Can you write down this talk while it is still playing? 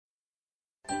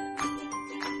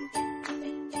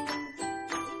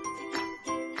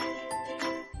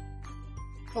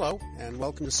Hello, and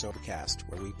welcome to Sobercast,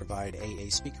 where we provide AA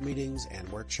speaker meetings and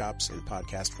workshops in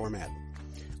podcast format.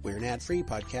 We're an ad-free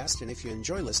podcast, and if you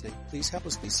enjoy listening, please help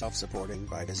us be self-supporting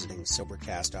by visiting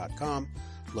Sobercast.com,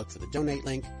 look for the donate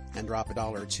link, and drop $1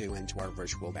 or $2 into our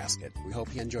virtual basket. We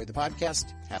hope you enjoy the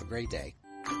podcast. Have a great day.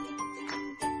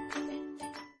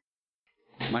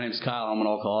 My name's Kyle. I'm an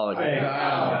alcoholic. Hey,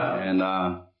 Kyle. And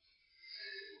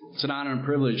it's an honor and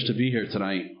privilege to be here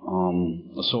tonight.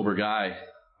 A sober guy.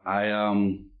 I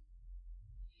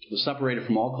was separated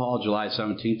from alcohol July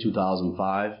 17,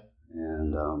 2005,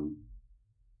 and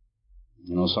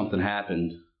something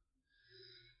happened.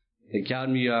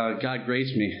 God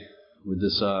graced me with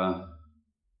this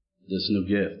new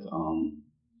gift,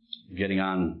 getting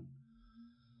on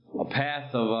a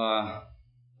path of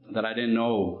that I didn't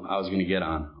know I was going to get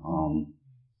on.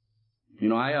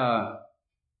 I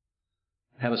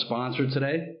have a sponsor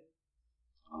today.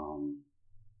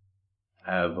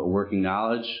 I have a working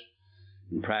knowledge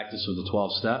and practice of the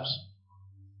 12 steps.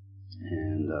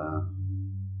 And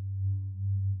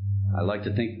I like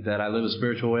to think that I live a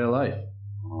spiritual way of life.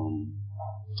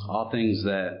 All things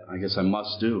that I guess I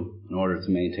must do in order to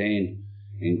maintain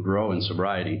and grow in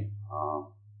sobriety.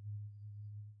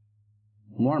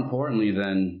 More importantly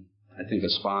than, I think, a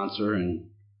sponsor and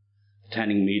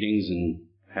attending meetings and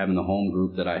having the home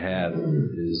group that I have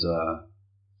is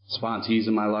sponsees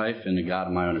in my life and a God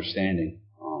of my understanding.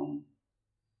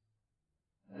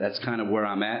 That's kind of where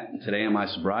I'm at today in my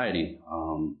sobriety.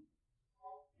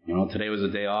 Today was a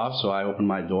day off, so I opened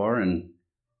my door, and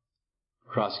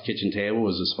across the kitchen table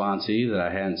was a sponsee that I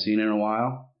hadn't seen in a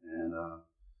while, and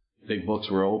big books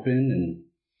were open,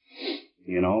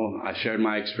 and I shared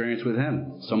my experience with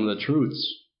him, some of the truths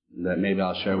that maybe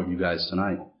I'll share with you guys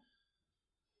tonight.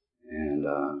 And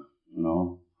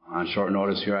on short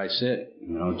notice, here I sit,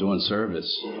 doing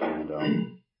service.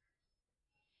 And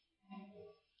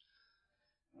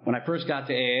when I first got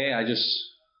to AA,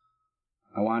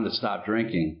 I wanted to stop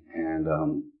drinking, and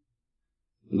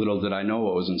little did I know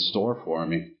what was in store for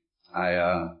me.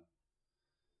 I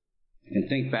can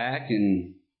think back,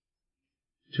 and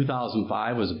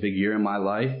 2005 was a big year in my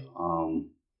life.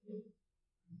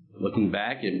 Looking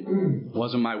back, it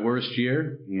wasn't my worst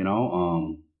year,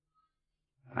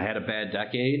 I had a bad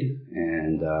decade,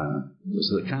 and it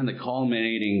was the kind of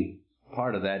culminating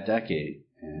part of that decade.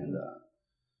 And,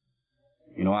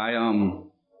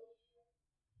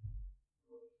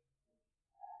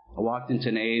 I walked into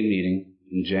an AA meeting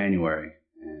in January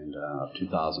of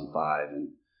 2005, and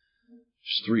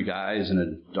just three guys in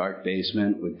a dark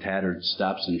basement with tattered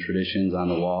steps and traditions on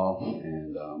the wall.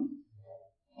 And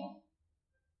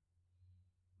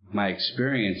my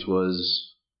experience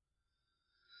was,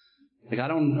 I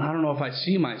don't know if I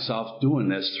see myself doing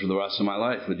this for the rest of my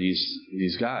life with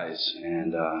these guys.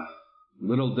 And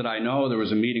little did I know there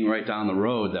was a meeting right down the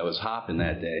road that was hopping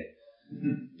that day.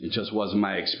 It just wasn't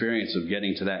my experience of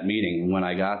getting to that meeting when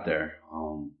I got there.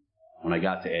 When I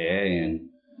got to AA, and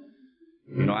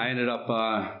I ended up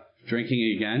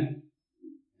drinking again,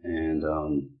 and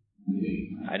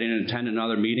I didn't attend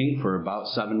another meeting for about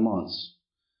 7 months.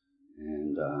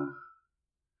 And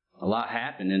a lot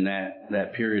happened in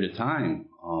that period of time.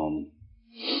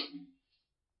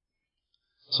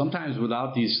 Sometimes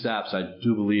without these steps, I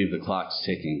do believe the clock's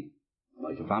ticking.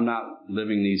 Like, if I'm not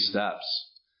living these steps,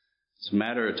 it's a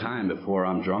matter of time before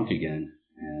I'm drunk again.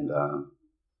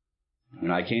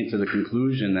 And I came to the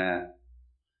conclusion that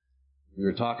we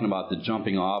were talking about the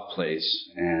jumping off place,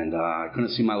 and I couldn't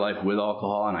see my life with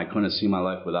alcohol, and I couldn't see my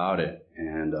life without it.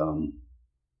 And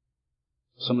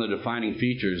some of the defining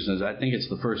features is, I think it's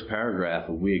the first paragraph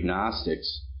of We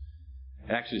Agnostics.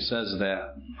 It actually says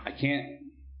that I can't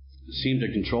seem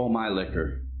to control my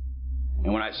liquor.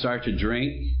 And when I start to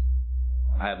drink,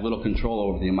 I have little control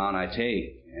over the amount I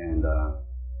take. And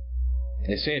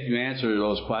they say if you answer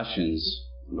those questions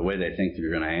the way they think that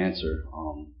you're going to answer,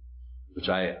 which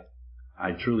I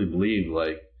truly believe,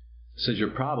 like, says you're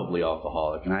probably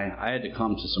alcoholic. And I had to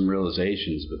come to some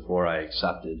realizations before I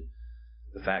accepted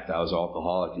the fact that I was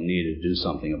alcoholic and needed to do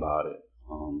something about it.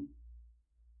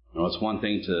 It's one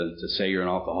thing to say you're an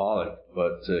alcoholic,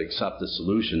 but to accept the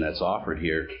solution that's offered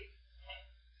here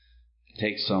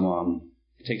takes some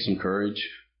courage,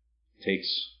 takes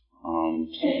some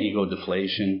ego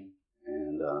deflation.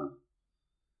 And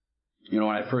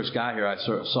when I first got here, I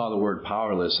saw the word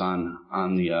powerless on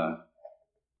the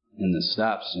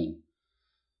steps and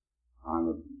on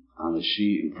the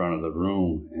sheet in front of the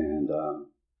room. And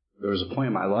there was a point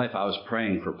in my life I was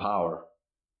praying for power.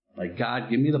 Like, God,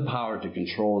 give me the power to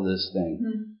control this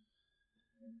thing.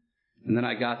 And then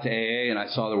I got to AA and I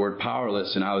saw the word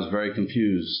powerless, and I was very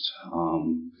confused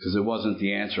because it wasn't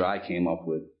the answer I came up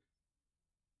with.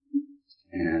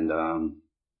 And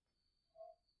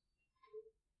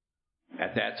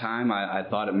at that time, I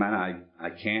thought it meant I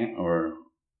can't, or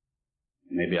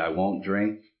maybe I won't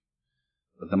drink.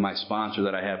 But then my sponsor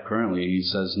that I have currently, he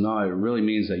says, no, it really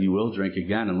means that you will drink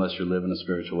again unless you're living a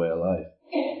spiritual way of life.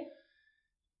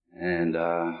 And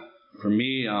for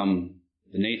me,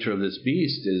 the nature of this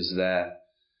beast is that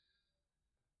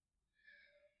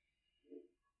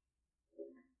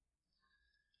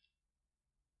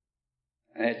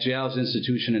at jail's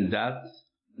institution and death,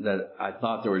 that I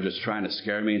thought they were just trying to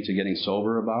scare me into getting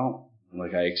sober about.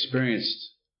 Like, I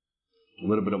experienced a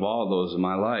little bit of all of those in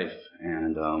my life.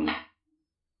 And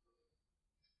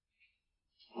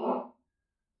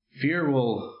fear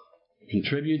will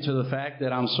contribute to the fact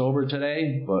that I'm sober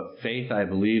today, but faith, I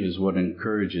believe, is what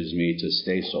encourages me to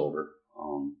stay sober.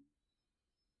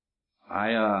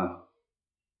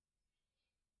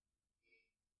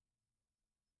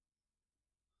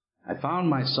 I found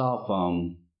myself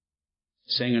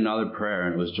saying another prayer,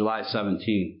 and it was July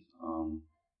 17th.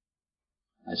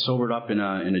 I sobered up in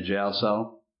a jail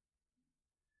cell,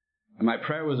 and my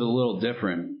prayer was a little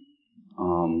different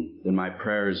than my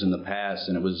prayers in the past,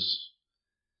 and it was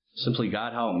simply,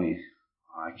 God help me.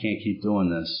 I can't keep doing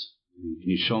this. Can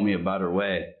you show me a better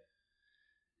way?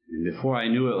 And before I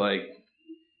knew it, like,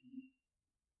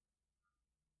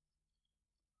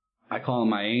 I call them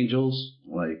my angels.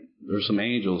 Like, there's some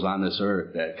angels on this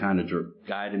earth that kind of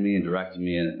guided me and directed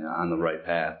me on the right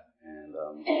path. And,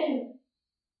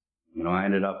 I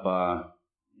ended up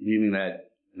leaving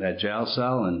that jail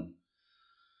cell, and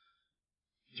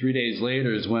 3 days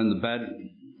later is when the bed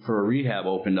for a rehab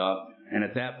opened up. And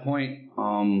at that point,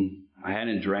 I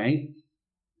hadn't drank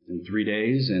in 3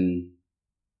 days, and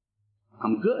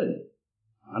I'm good.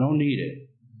 I don't need it,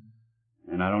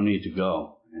 and I don't need to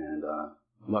go. And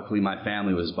luckily, my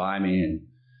family was by me, and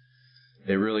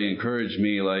they really encouraged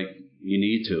me, like, you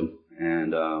need to.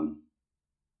 And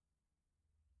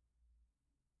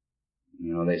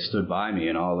they stood by me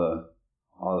in all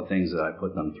the things that I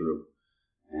put them through.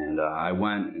 And I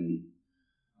went, and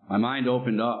my mind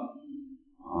opened up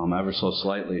ever so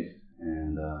slightly,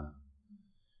 and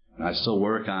I still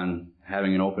work on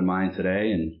having an open mind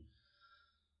today, and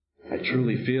I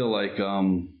truly feel like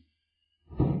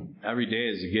every day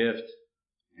is a gift,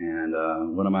 and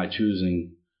what am I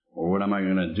choosing, or what am I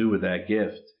going to do with that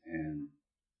gift? And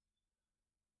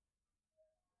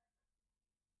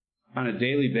on a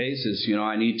daily basis,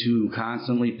 I need to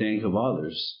constantly think of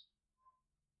others.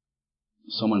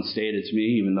 Someone stated to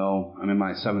me, even though I'm in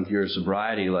my 7th year of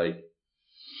sobriety, like,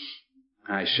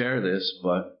 I share this,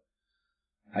 but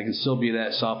I can still be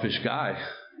that selfish guy.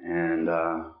 And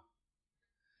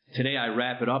today I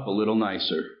wrap it up a little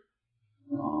nicer.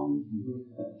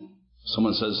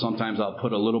 Someone says sometimes I'll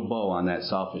put a little bow on that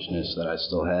selfishness that I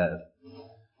still have.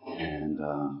 And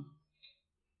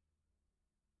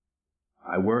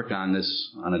I work on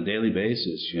this on a daily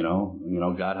basis,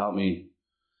 God help me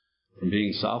from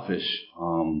being selfish.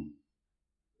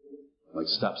 Like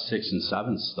step 6 and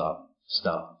 7 stuff.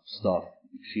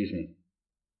 Excuse me.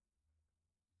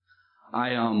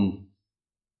 I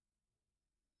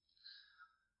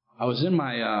was in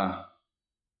my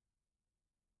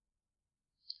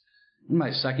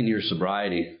 2nd year of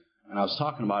sobriety, and I was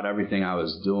talking about everything I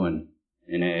was doing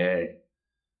in AA.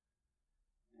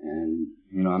 And,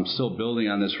 I'm still building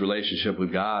on this relationship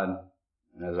with God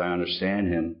as I understand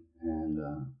Him. And,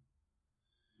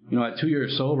 at 2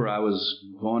 years sober, I was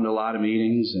going to a lot of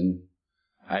meetings, and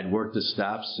I had worked the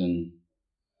steps, and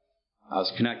I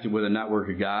was connected with a network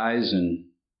of guys, and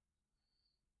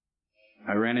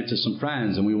I ran into some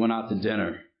friends, and we went out to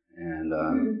dinner. And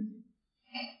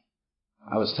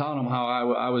I was telling them how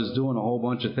I was doing a whole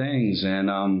bunch of things, and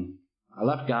I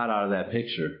left God out of that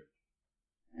picture.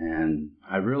 And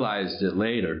I realized it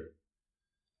later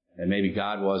that maybe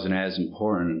God wasn't as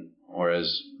important or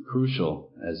as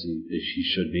crucial as he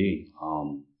should be.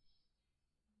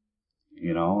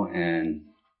 And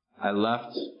I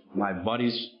left my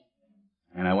buddies,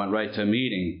 and I went right to a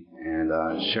meeting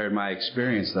and shared my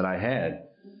experience that I had.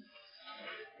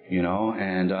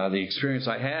 And the experience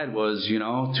I had was,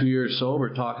 2 years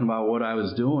sober, talking about what I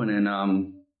was doing, and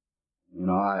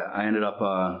I ended up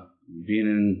being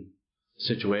in a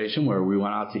situation where we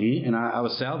went out to eat, and I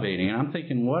was salivating, and I'm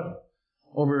thinking, what?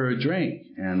 Over a drink.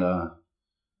 And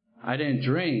I didn't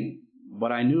drink,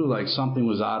 but I knew like something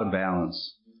was out of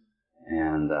balance.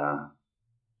 And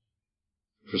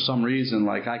for some reason,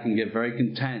 like, I can get very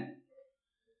content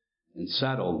and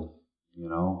settled,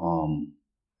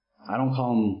 I don't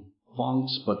call them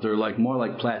funks, but they're like more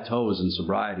like plateaus in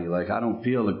sobriety. Like I don't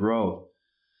feel the growth.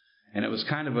 And it was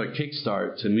kind of a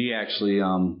kickstart to me actually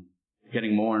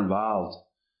getting more involved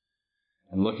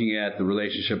and looking at the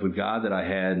relationship with God that I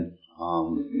had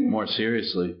more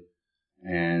seriously.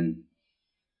 And,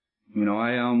 you know,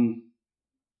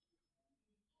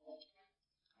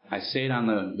 I stayed on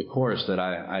the course that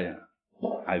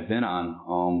I've been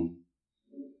on.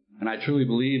 And I truly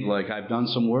believe, like, I've done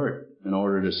some work in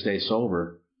order to stay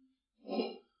sober.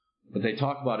 But they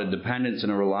talk about a dependence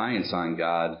and a reliance on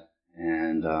God.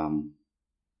 And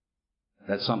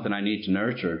that's something I need to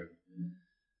nurture.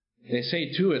 They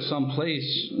say, too, at some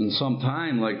place and some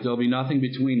time, like, there'll be nothing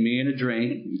between me and a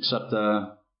drink except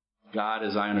God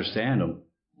as I understand Him.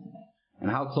 And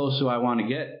how close do I want to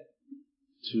get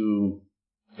to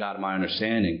God in my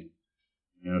understanding?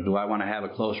 You know, do I want to have a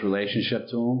close relationship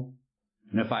to Him?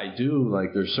 And if I do,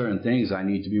 like, there's certain things I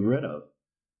need to be rid of.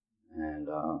 And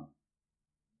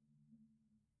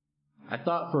I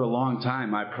thought for a long time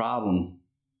my problem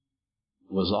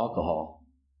was alcohol.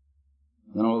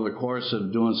 Then over the course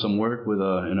of doing some work with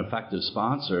an effective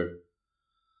sponsor,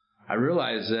 I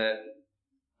realized that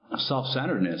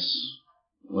self-centeredness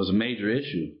was a major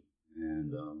issue.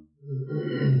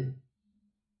 And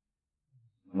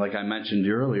like I mentioned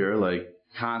earlier, like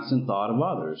constant thought of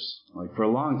others. Like for a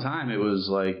long time, it was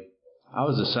like I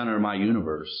was the center of my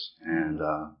universe. And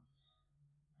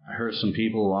I hurt some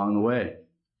people along the way.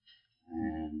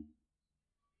 And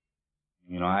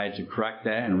you know, I had to correct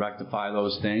that and rectify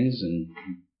those things and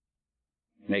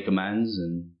make amends.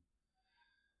 And,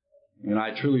 you know,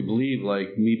 I truly believe,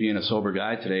 like, me being a sober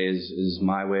guy today is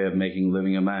my way of making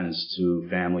living amends to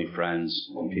family, friends,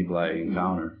 and people I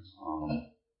encounter.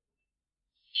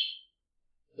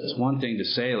 It's one thing to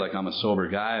say, like, I'm a sober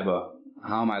guy, but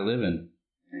how am I living?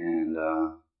 And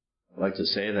I like to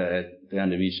say that at the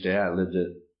end of each day, I lived it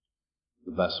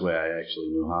the best way I actually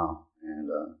knew how. And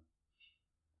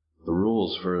the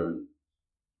rules for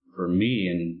me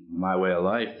and my way of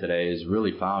life today is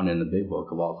really found in the big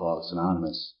book of Alcoholics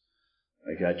Anonymous.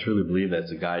 Like, I truly believe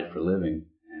that's a guide for living.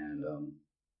 And,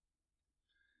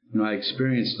 you know, I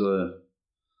experienced a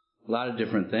lot of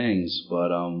different things,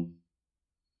 but,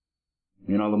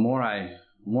 you know, the more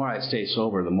I stay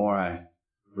sober, the more I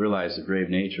realize the grave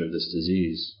nature of this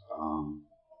disease.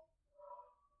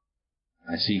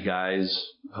 I see guys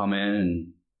come in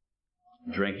and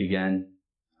drink again.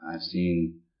 I've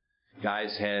seen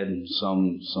guys had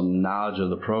some knowledge of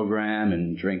the program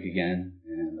and drink again.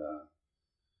 And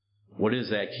what is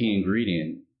that key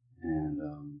ingredient? And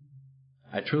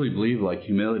I truly believe, like,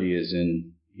 humility is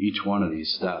in each one of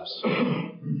these steps.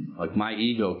 Like, my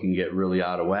ego can get really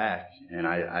out of whack, and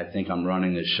I think I'm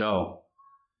running the show.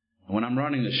 And when I'm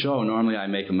running the show, normally I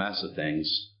make a mess of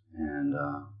things. And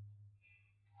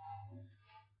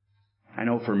I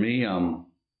know for me,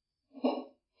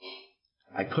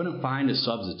 I couldn't find a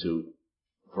substitute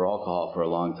for alcohol for a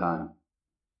long time.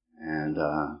 And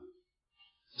it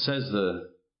says the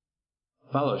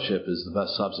fellowship is the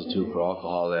best substitute for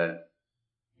alcohol that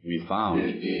we found.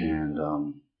 And,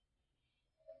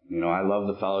 you know, I love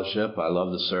the fellowship, I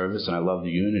love the service, and I love the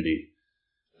unity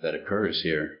that occurs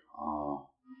here.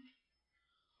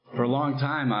 For a long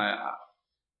time,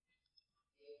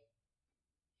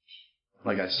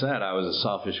 like I said, I was a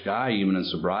selfish guy, even in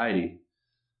sobriety.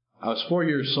 I was 4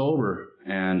 years sober,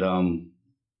 and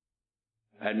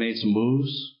I'd made some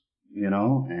moves, you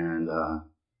know, and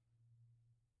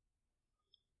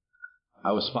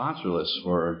I was sponsorless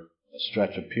for a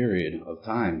stretch of period of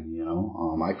time, you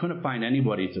know. I couldn't find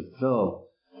anybody to fill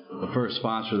the first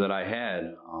sponsor that I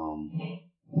had.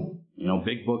 You know,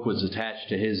 Big Book was attached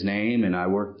to his name, and I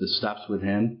worked the steps with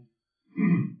him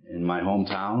in my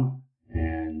hometown,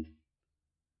 and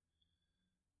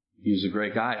he was a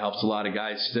great guy, helps a lot of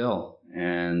guys still.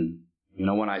 And, you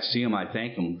know, when I see him, I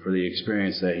thank him for the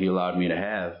experience that he allowed me to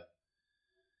have.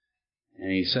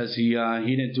 And he says he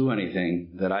didn't do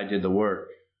anything, that I did the work.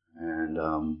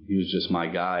 And he was just my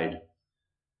guide.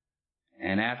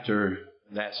 And after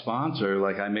that sponsor,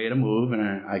 like, I made a move, and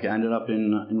I ended up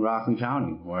in Rockland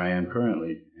County, where I am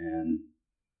currently. And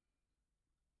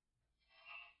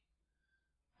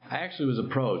I actually was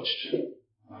approached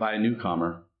by a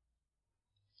newcomer.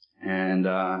 And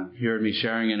he heard me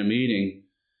sharing in a meeting,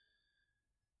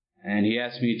 and he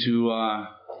asked me to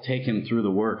take him through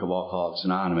the work of Alcoholics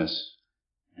Anonymous.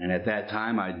 And at that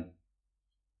time, I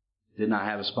did not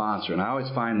have a sponsor, and I always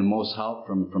find the most help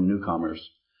from newcomers.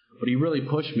 But he really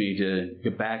pushed me to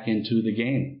get back into the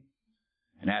game.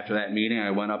 And after that meeting,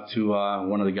 I went up to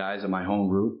one of the guys in my home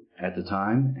group at the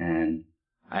time, and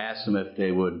I asked them if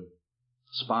they would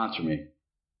sponsor me.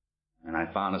 And I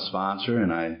found a sponsor,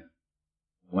 and I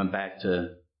went back to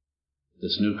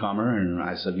this newcomer and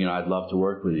I said, I'd love to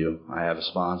work with you. I have a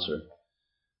sponsor.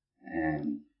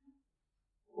 And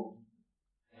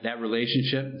that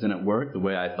relationship didn't work the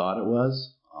way I thought it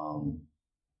was.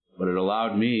 But it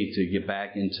allowed me to get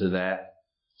back into that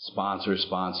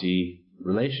sponsor-sponsee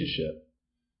relationship.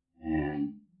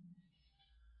 And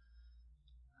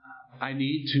I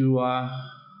needed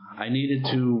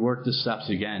to work the steps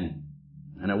again.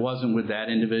 And it wasn't with that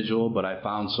individual, but I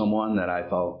found someone that I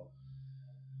felt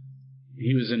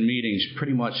he was in meetings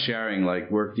pretty much sharing, like,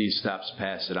 work these steps,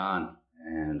 pass it on.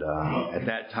 And at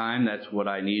that time, that's what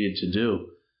I needed to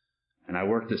do. And I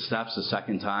worked the steps a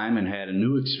second time and had a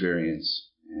new experience.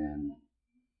 And,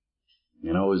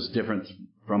 it was different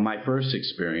from my first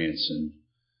experience.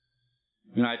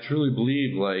 And, I truly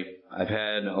believe, like, I've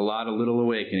had a lot of little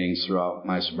awakenings throughout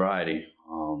my sobriety.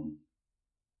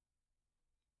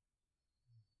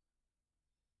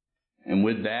 And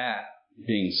with that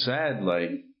being said,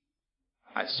 like,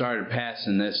 I started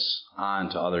passing this on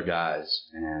to other guys.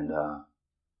 And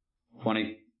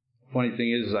funny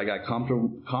thing is I got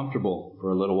comfortable for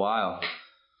a little while.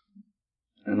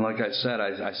 And like I said,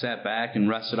 I sat back and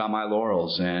rested on my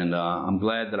laurels. And I'm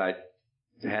glad that I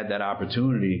had that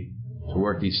opportunity to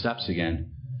work these steps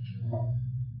again.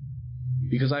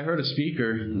 Because I heard a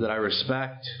speaker that I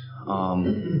respect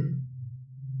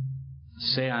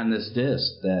say on this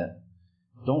disc that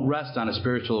don't rest on a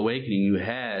spiritual awakening you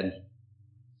had,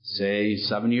 say,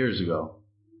 7 years ago.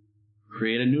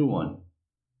 Create a new one.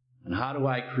 And how do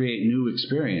I create new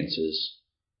experiences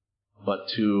but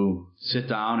to sit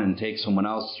down and take someone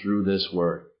else through this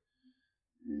work?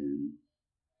 And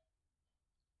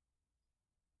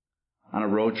on a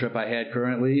road trip I had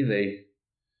currently,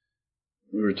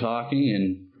 we were talking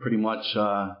and pretty much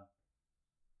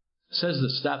says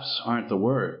the steps aren't the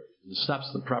work. The steps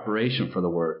are the preparation for the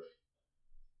work.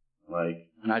 Like,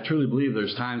 and I truly believe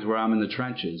there's times where I'm in the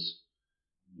trenches,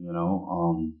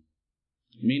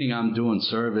 meaning I'm doing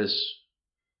service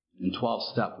in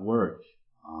 12-step work.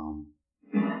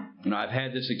 I've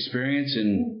had this experience,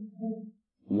 and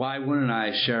why wouldn't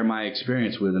I share my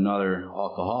experience with another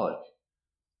alcoholic?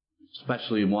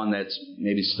 Especially one that's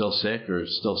maybe still sick or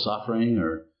still suffering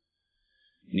or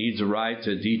needs a ride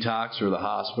to detox or the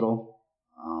hospital.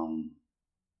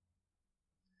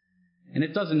 And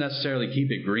it doesn't necessarily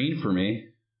keep it green for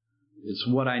me. It's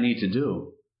what I need to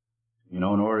do, in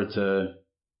order to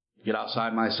get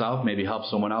outside myself, maybe help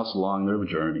someone else along their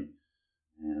journey.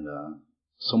 And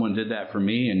someone did that for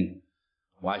me, and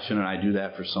why shouldn't I do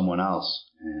that for someone else?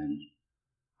 And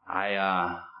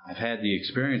I've had the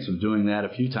experience of doing that a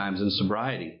few times in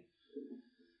sobriety.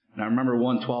 And I remember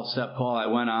one 12-step call I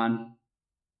went on,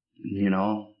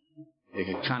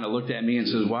 it kind of looked at me and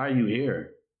says, "Why are you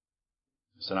here?"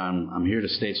 I said, I'm here to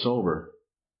stay sober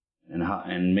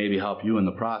and maybe help you in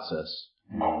the process.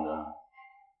 And,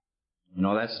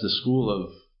 that's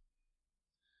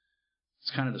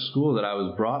it's kind of the school that I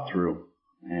was brought through.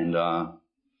 And, to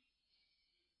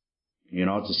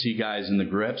see guys in the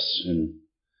grips and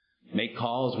make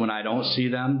calls when I don't see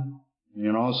them.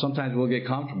 Sometimes we'll get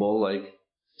comfortable, like,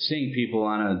 seeing people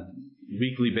on a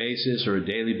weekly basis or a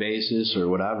daily basis or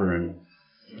whatever. And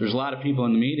there's a lot of people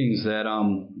in the meetings that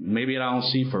maybe I don't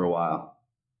see for a while.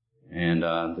 And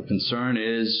the concern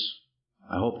is,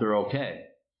 I hope they're okay.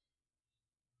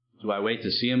 Do I wait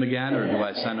to see them again, or do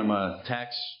I send them a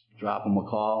text, drop them a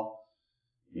call,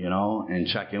 and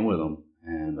check in with them?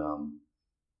 And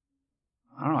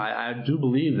I don't know, I do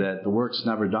believe that the work's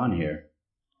never done here.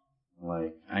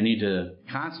 Like, I need to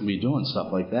constantly be doing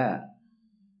stuff like that.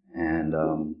 And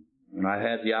I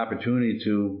had the opportunity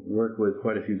to work with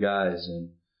quite a few guys,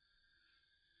 and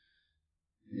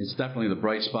it's definitely the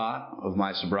bright spot of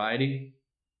my sobriety.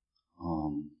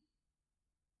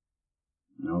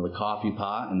 The coffee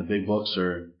pot and the big books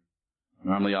are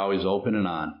normally always open and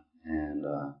on. And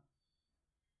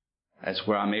that's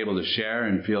where I'm able to share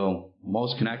and feel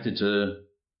most connected to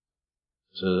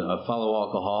a fellow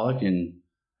alcoholic. And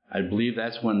I believe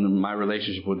that's when my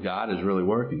relationship with God is really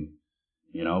working,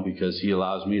 because He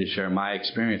allows me to share my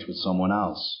experience with someone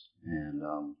else. And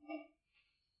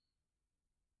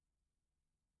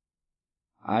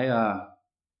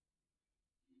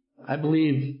I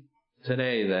believe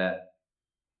today that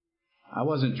I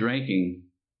wasn't drinking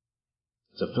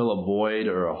to fill a void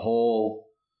or a hole,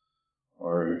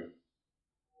 or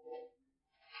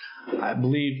I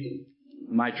believe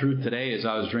my truth today is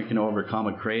I was drinking to overcome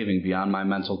a craving beyond my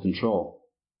mental control.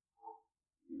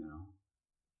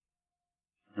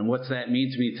 And what's that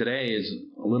mean to me today is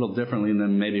a little differently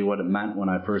than maybe what it meant when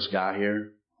I first got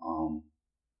here.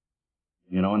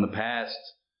 In the past,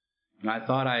 And I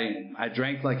thought I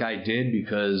drank like I did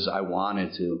because I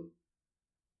wanted to.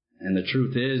 And the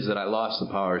truth is that I lost the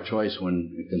power of choice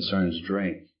when it concerns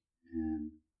drink. And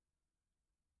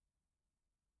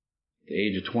at the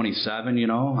age of 27,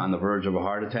 on the verge of a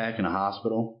heart attack in a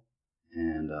hospital.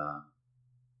 And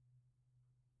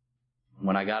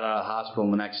when I got out of the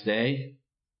hospital the next day,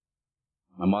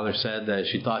 my mother said that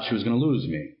she thought she was going to lose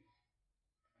me.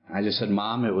 I just said,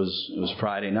 Mom, it was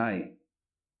Friday night.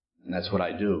 And that's what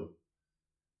I do.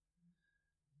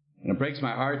 And it breaks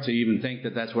my heart to even think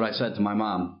that that's what I said to my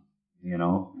mom.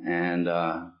 And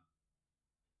I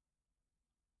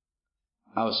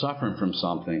was suffering from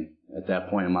something at that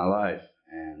point in my life.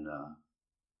 And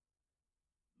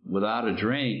without a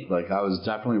drink, I was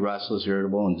definitely restless,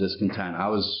 irritable, and discontent. I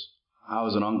was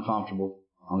an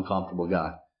uncomfortable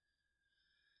guy.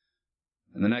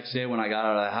 And the next day when I got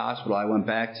out of the hospital, I went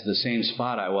back to the same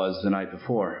spot I was the night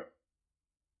before.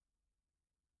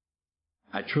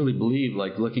 I truly believe,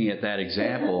 looking at that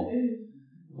example, it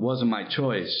wasn't my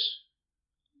choice.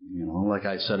 Like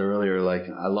I said earlier,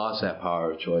 I lost that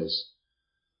power of choice.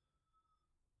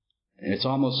 And it's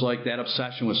almost like that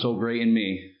obsession was so great in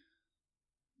me,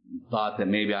 thought that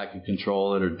maybe I could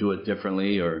control it or do it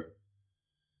differently, or,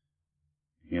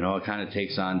 it kind of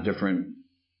takes on different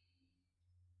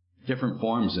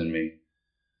forms in me.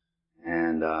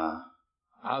 And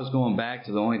I was going back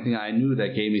to the only thing I knew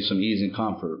that gave me some ease and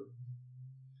comfort.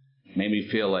 Made me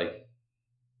feel like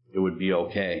it would be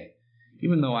okay.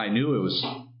 Even though I knew it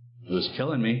was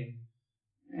killing me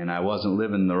and I wasn't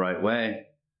living the right way.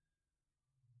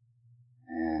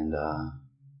 And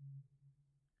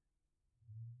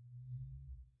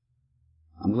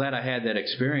I'm glad I had that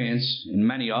experience and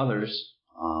many others.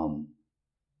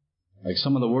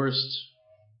 Some of the worst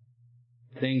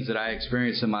things that I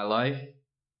experienced in my life,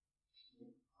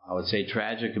 I would say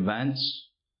tragic events.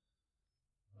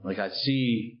 I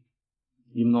see,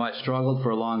 even though I struggled for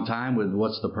a long time with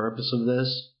what's the purpose of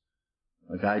this,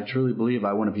 I truly believe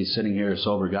I wouldn't be sitting here a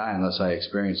sober guy unless I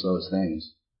experienced those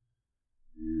things.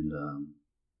 And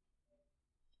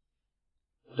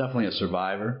definitely a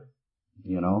survivor,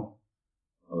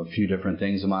 of a few different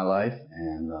things in my life.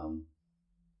 And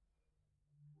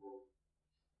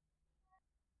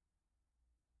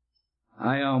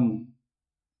I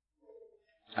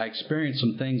experienced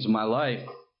some things in my life.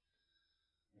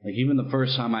 Even the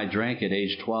first time I drank at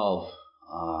age 12,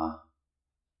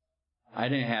 I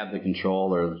didn't have the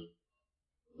control or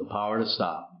the power to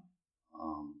stop.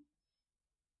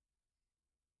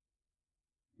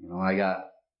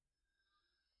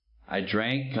 I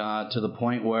drank to the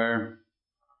point where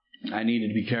I needed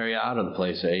to be carried out of the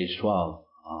place at age 12.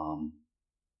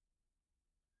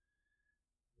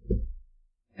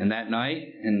 And that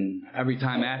night and every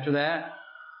time after that,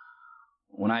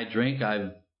 when I drink,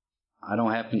 I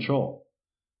don't have control.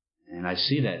 And I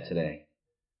see that today.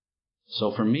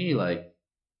 So for me, the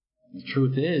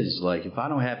truth is, if I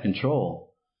don't have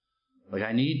control,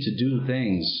 I need to do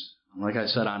things, like I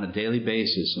said, on a daily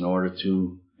basis in order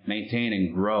to maintain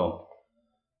and grow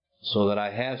so that I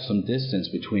have some distance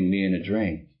between me and a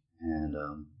drink. And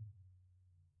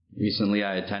recently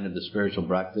I attended the spiritual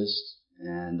breakfast,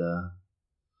 and the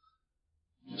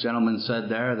gentleman said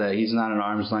there that he's not an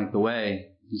arm's length away,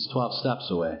 he's 12 steps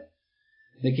away.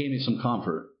 It gave me some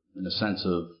comfort, in a sense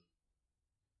of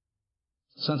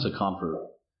comfort,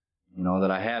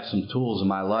 that I have some tools in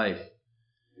my life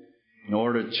in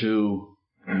order to,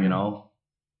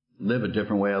 live a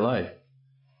different way of life.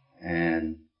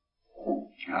 And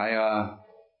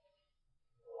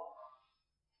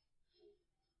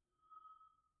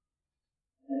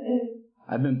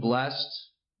I've been blessed,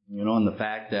 in the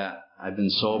fact that I've been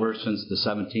sober since the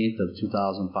 17th of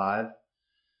 2005.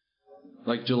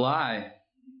 July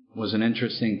was an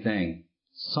interesting thing.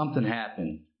 Something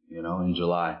happened, in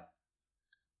July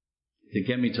to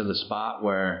get me to the spot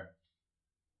where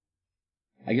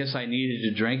I guess I needed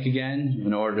to drink again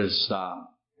in order to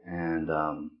stop and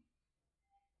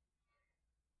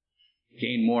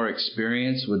gain more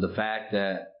experience with the fact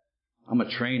that I'm a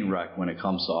train wreck when it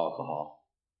comes to alcohol.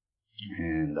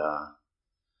 And,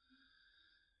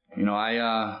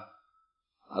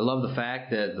 I love the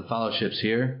fact that the fellowship's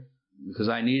here because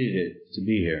I needed it to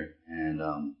be here.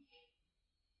 And,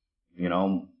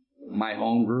 my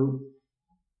home group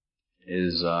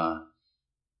is a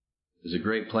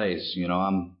great place.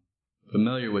 I'm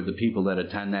familiar with the people that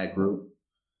attend that group,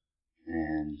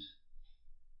 and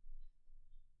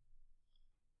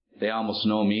they almost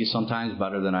know me sometimes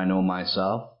better than I know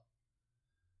myself.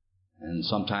 And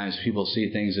sometimes people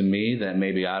see things in me that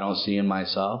maybe I don't see in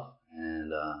myself,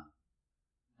 and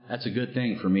that's a good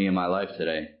thing for me in my life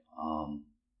today.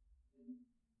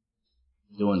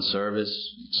 doing service,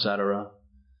 etc.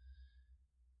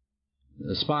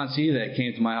 The sponsee that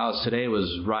came to my house today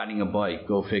was riding a bike.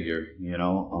 Go figure,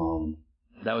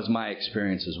 that was my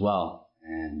experience as well.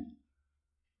 And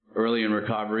early in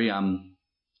recovery, I'm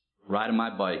riding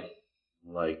my bike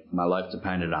like my life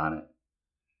depended on it.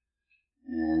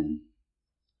 And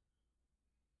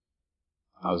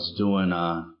I was doing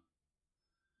a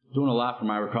lot for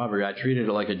my recovery. I treated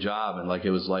it like a job and like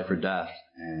it was life or death.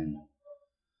 And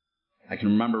I can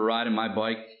remember riding my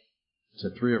bike to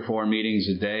 3 or 4 meetings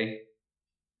a day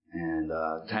and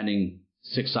attending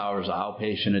 6 hours of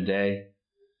outpatient a day.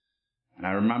 And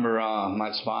I remember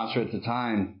my sponsor at the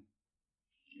time,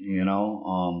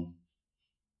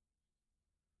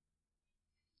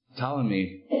 telling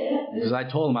me, because I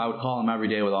told him I would call him every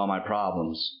day with all my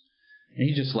problems. And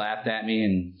he just laughed at me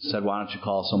and said, why don't you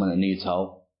call someone that needs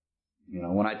help?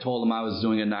 When I told him I was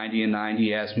doing a 90 and 90,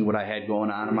 he asked me what I had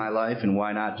going on in my life and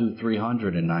why not do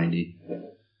 390.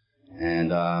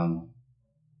 And I'm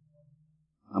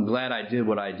glad I did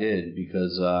what I did,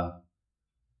 because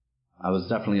I was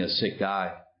definitely a sick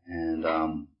guy, and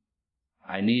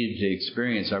I needed to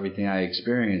experience everything I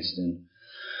experienced. And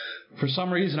for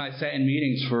some reason, I sat in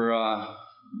meetings for a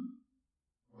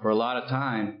lot of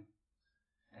time.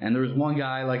 And there was one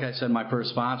guy, like I said, my first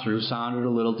sponsor, who sounded a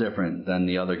little different than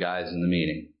the other guys in the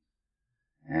meeting.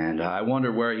 And I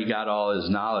wondered where he got all his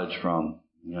knowledge from,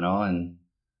 and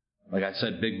like I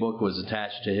said, Big Book was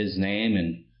attached to his name,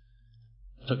 and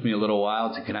it took me a little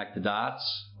while to connect the dots,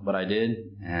 but I did.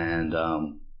 And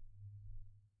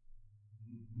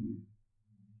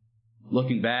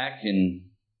looking back, and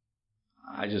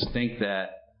I just think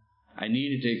that I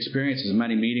needed to experience as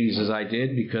many meetings as I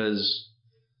did, because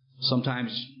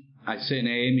sometimes I sit in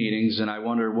AA meetings and I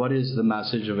wonder, what is the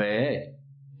message of AA?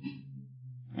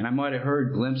 And I might have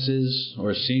heard glimpses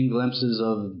or seen glimpses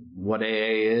of what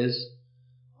AA is,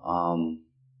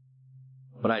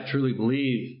 but I truly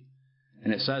believe,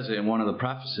 and it says it in one of the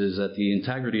prefaces, that the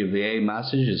integrity of the AA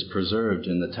message is preserved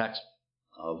in the text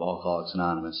of Alcoholics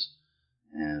Anonymous.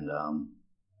 And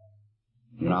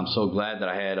I'm so glad that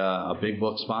I had a Big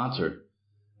Book sponsor,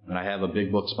 and I have a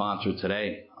Big Book sponsor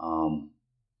today.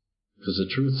 Because the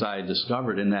truths I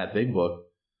discovered in that Big Book,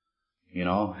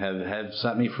 have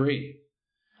set me free.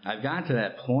 I've gotten to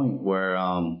that point where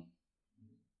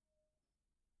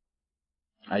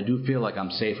I do feel like I'm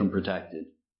safe and protected.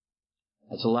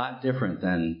 That's a lot different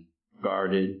than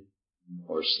guarded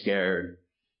or scared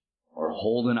or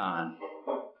holding on.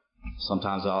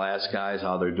 Sometimes I'll ask guys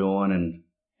how they're doing, and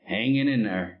hanging in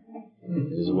there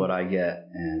is what I get.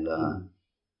 And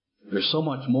there's so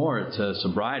much more to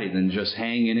sobriety than just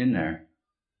hanging in there.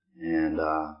 And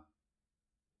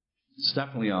it's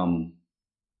definitely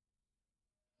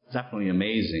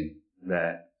amazing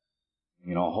that,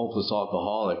 a hopeless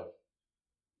alcoholic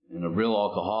and a real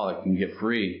alcoholic can get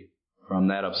free from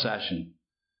that obsession.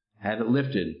 Have it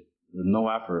lifted with no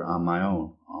effort on my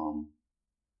own.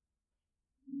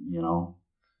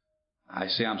 I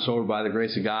say I'm sober by the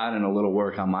grace of God and a little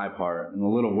work on my part. And the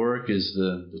little work is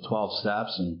the 12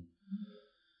 steps. And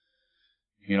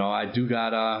I do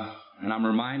got and I'm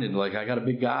reminded, like, I got a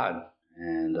big God.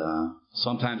 And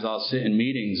sometimes I'll sit in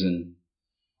meetings and,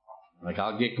 like,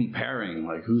 I'll get comparing,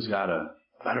 like, who's got a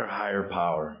better higher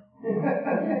power.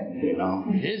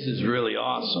 His is really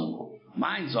awesome.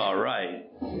 Mine's all right.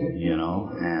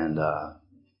 And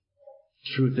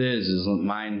truth is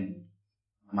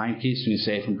mine keeps me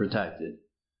safe and protected.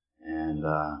 And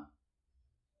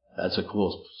that's a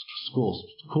cool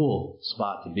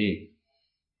spot to be.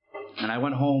 And I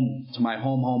went home to my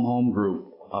home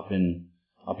group up in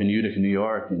Utica, New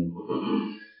York, and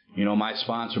my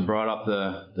sponsor brought up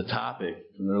the topic.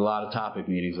 There are a lot of topic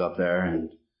meetings up there, and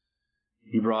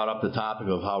he brought up the topic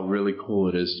of how really cool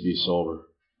it is to be sober.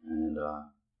 And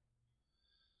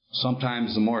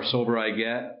sometimes the more sober I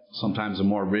get, sometimes the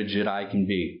more rigid I can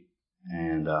be.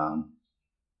 And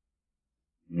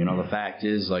the fact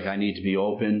is, like, I need to be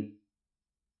open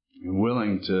and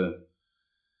willing to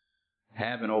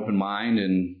have an open mind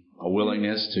and a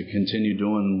willingness to continue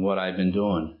doing what I've been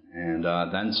doing, and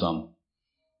then some,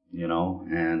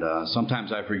 and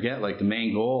sometimes I forget, like, the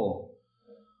main goal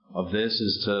of this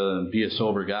is to be a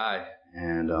sober guy,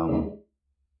 and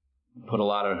put a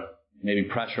lot of maybe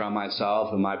pressure on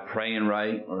myself. Am I praying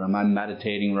right, or am I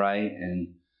meditating right?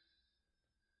 And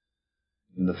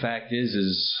the fact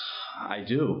is I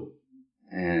do,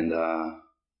 and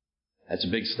that's a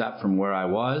big step from where I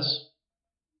was.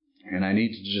 And I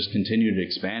need to just continue to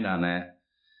expand on that.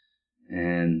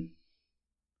 And,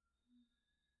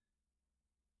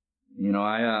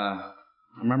 I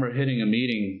remember hitting a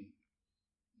meeting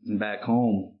back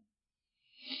home,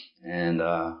 And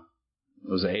it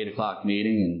was an 8 o'clock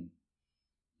meeting,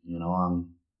 and,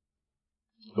 I'm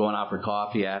going out for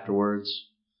coffee afterwards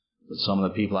with some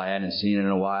of the people I hadn't seen in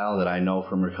a while that I know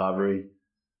from recovery.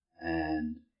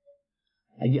 And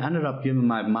I ended up giving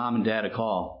my mom and dad a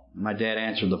call. My dad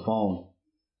answered the phone.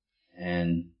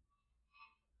 And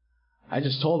I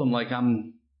just told him, like,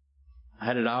 I'm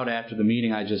headed out after the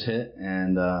meeting I just hit,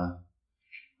 and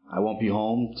I won't be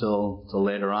home till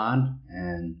later on.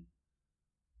 And,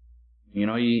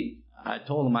 I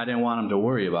told him I didn't want him to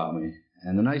worry about me.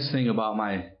 And the nice thing about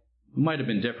it might have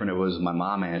been different, it was my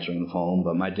mom answering the phone,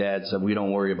 but my dad said, we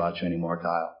don't worry about you anymore,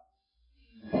 Kyle.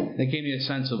 It gave me a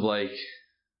sense of, like,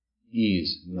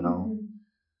 ease,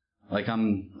 like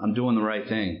I'm doing the right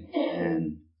thing,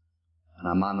 and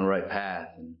I'm on the right path.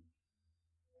 And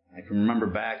I can remember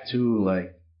back to,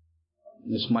 like,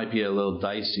 this might be a little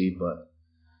dicey, but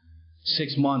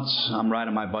 6 months I'm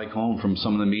riding my bike home from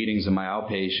some of the meetings in my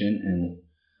outpatient, and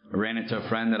I ran into a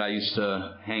friend that I used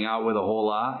to hang out with a whole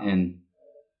lot, and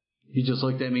he just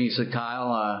looked at me and he said,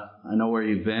 Kyle, I know where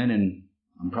you've been, and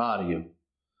I'm proud of you.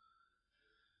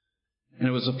 And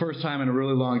it was the first time in a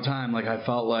really long time, like, I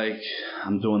felt like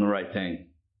I'm doing the right thing.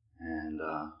 And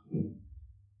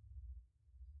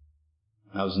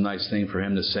that was a nice thing for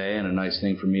him to say and a nice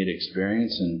thing for me to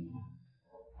experience. And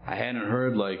I hadn't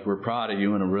heard, like, we're proud of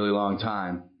you in a really long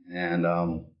time. And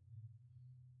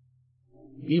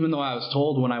even though I was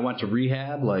told when I went to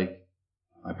rehab, like,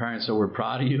 my parents said, we're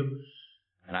proud of you,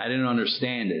 and I didn't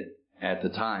understand it at the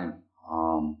time.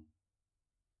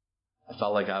 I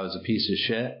felt like I was a piece of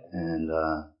shit, and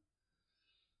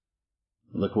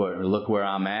look where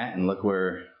I'm at, and look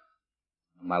where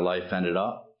my life ended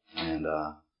up. And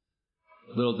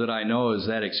little did I know is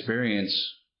that experience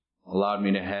allowed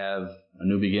me to have a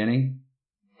new beginning.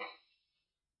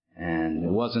 And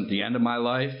it wasn't the end of my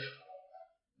life.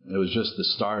 It was just the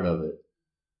start of it.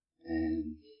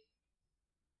 And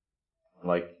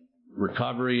like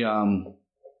recovery,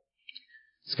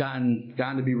 it's gotten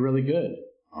to be really good.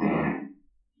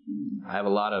 I have a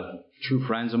lot of true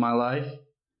friends in my life,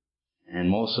 and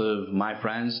most of my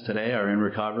friends today are in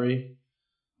recovery.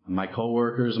 My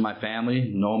coworkers and my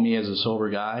family know me as a sober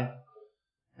guy,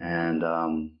 and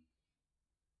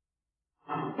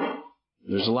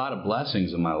there's a lot of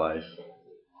blessings in my life,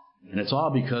 and it's all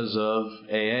because of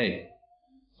AA.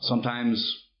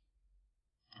 Sometimes,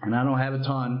 and I don't have a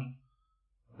ton,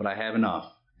 but I have enough.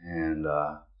 And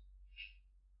I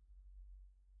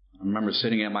remember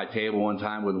sitting at my table one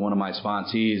time with one of my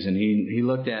sponsees, and he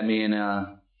looked at me, and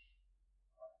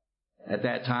at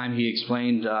that time he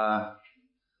explained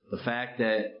the fact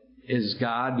that his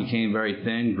God became very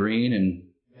thin, green, and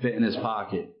fit in his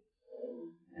pocket.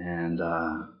 And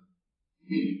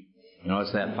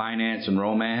it's that finance and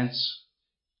romance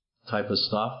type of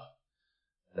stuff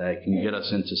that can get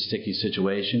us into sticky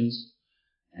situations.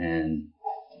 And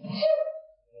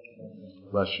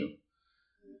bless you.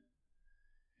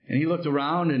 And he looked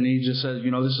around and he just said,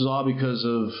 this is all because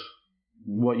of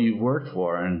what you've worked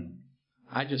for. And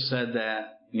I just said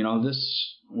that,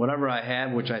 this, whatever I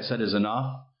have, which I said is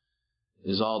enough,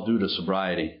 is all due to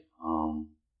sobriety.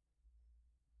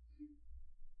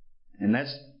 And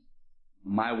that's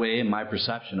my way and my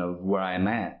perception of where I am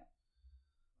at.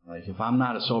 Like, if I'm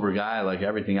not a sober guy, like,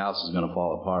 everything else is going to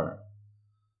fall apart.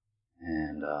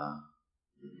 And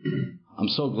I'm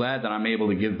so glad that I'm able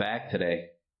to give back today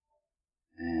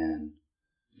and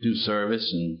do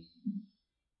service. And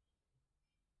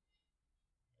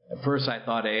at first I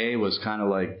thought AA was kind of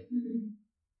like,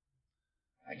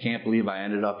 I can't believe I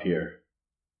ended up here.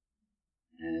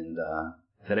 And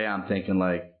today I'm thinking,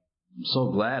 like, I'm so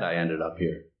glad I ended up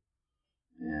here.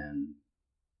 And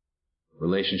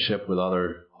relationship with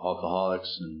other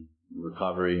alcoholics and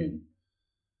recovery. And,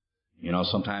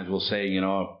 sometimes we'll say,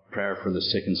 a prayer for the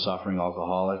sick and suffering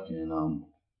alcoholic, and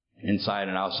inside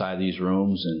and outside these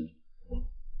rooms. And,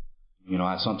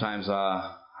 sometimes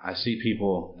I see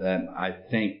people that I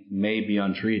think may be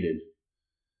untreated.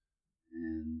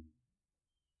 And,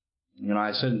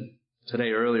 I said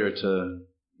today earlier to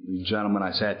the gentleman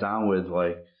I sat down with,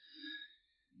 like,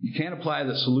 you can't apply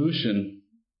the solution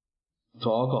to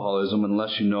alcoholism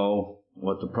unless you know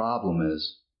what the problem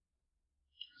is.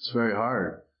 It's very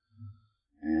hard.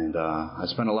 And I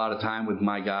spent a lot of time with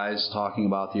my guys talking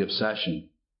about the obsession,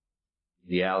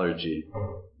 the allergy,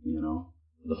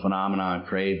 the phenomenon of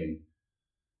craving.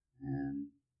 And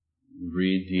we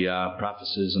read the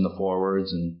prefaces and the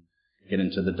forewords and get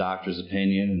into the doctor's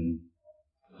opinion and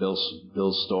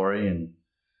Bill's story, and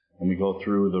we go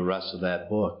through the rest of that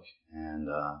book. And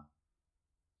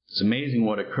it's amazing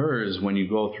what occurs when you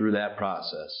go through that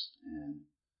process. And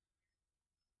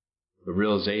the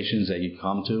realizations that you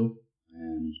come to.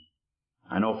 And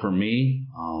I know for me,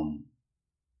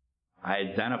 I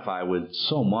identify with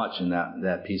so much in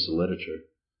that piece of literature.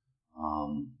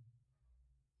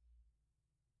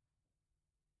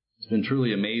 It's been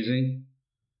truly amazing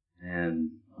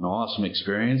and an awesome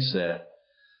experience that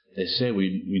they say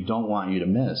we don't want you to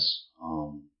miss.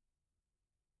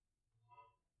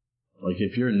 Like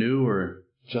if you're new or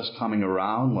just coming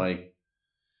around, like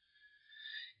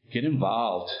get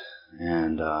involved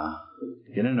and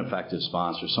get an effective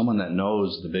sponsor, someone that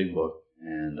knows the big book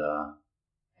and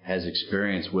has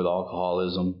experience with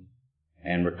alcoholism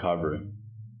and recovery.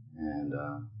 And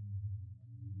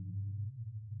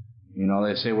you know,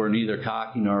 they say we're neither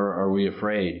cocky nor are we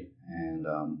afraid. And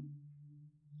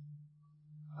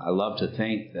I love to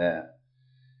think that,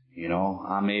 you know,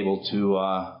 I'm able to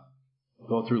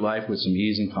go through life with some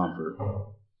ease and comfort.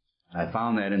 I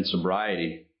found that in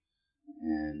sobriety.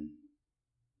 And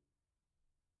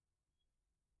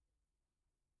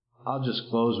I'll just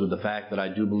close with the fact that I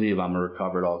do believe I'm a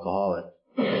recovered alcoholic.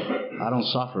 I don't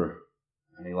suffer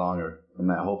any longer from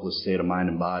that hopeless state of mind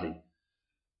and body.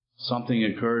 Something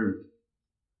occurred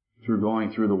through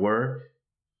going through the work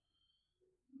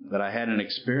that I had an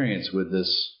experience with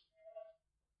this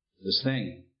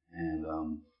thing.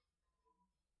 And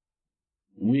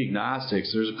we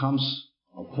agnostics, there comes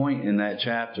a point in that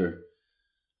chapter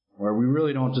where we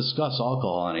really don't discuss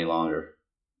alcohol any longer.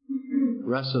 The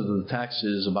rest of the text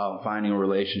is about finding a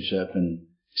relationship and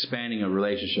expanding a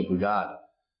relationship with God.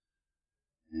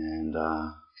 And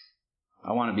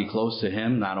I want to be close to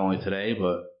Him, not only today,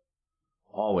 but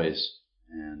always.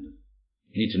 And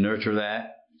you need to nurture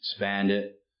that, expand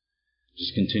it,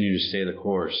 just continue to stay the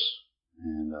course.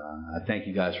 And I thank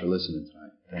you guys for listening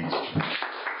tonight. Thanks.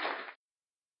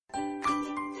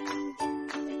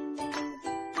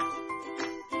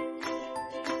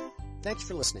 Thanks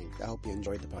for listening. I hope you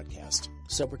enjoyed the podcast.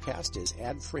 Sobercast is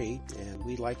ad-free, and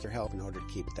we'd like your help in order to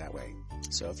keep it that way.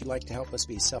 So if you'd like to help us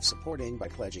be self-supporting by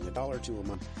pledging $1 or $2 a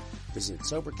month, visit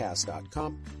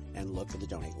Sobercast.com and look for the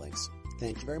donate links.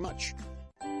 Thank you very much.